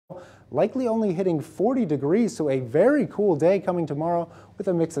likely only hitting 40 degrees, so a very cool day coming tomorrow with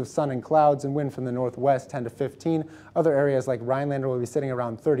a mix of sun and clouds and wind from the northwest 10 to 15. Other areas like Rhinelander will be sitting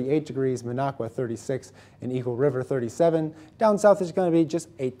around 38 degrees, Minocqua 36, and Eagle River 37. Down south is going to be just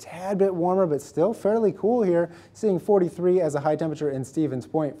a tad bit warmer, but still fairly cool here, seeing 43 as a high temperature in Stevens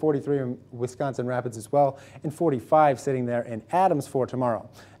Point, 43 in Wisconsin Rapids as well, and 45 sitting there in Adams for tomorrow.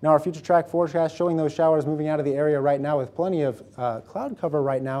 Now our future track forecast showing those showers moving out of the area right now with plenty of cloud cover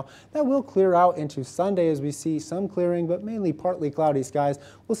right now. That will clear out into Sunday as we see some clearing, but mainly partly cloudy skies.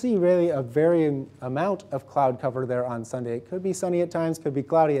 We'll see really a varying amount of cloud cover there on Sunday. It could be sunny at times, could be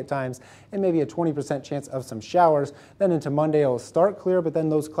cloudy at times, and maybe a 20% chance of some showers. Then into Monday it'll start clear, but then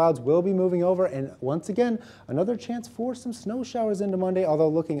those clouds will be moving over, and once again another chance for some snow showers into Monday, although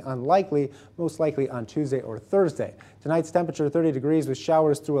looking unlikely, most likely on Tuesday or Thursday. Tonight's temperature 30 degrees with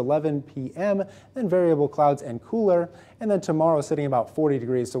showers through 11 p.m., then variable clouds and cooler, and then tomorrow sitting about 40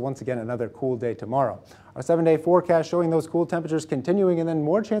 degrees, so once again another cool day tomorrow. Our 7-day forecast showing those cool temperatures continuing, and then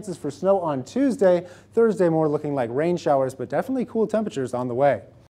more chances for snow on Tuesday. Thursday more looking like rain showers, but definitely cool temperatures on the way.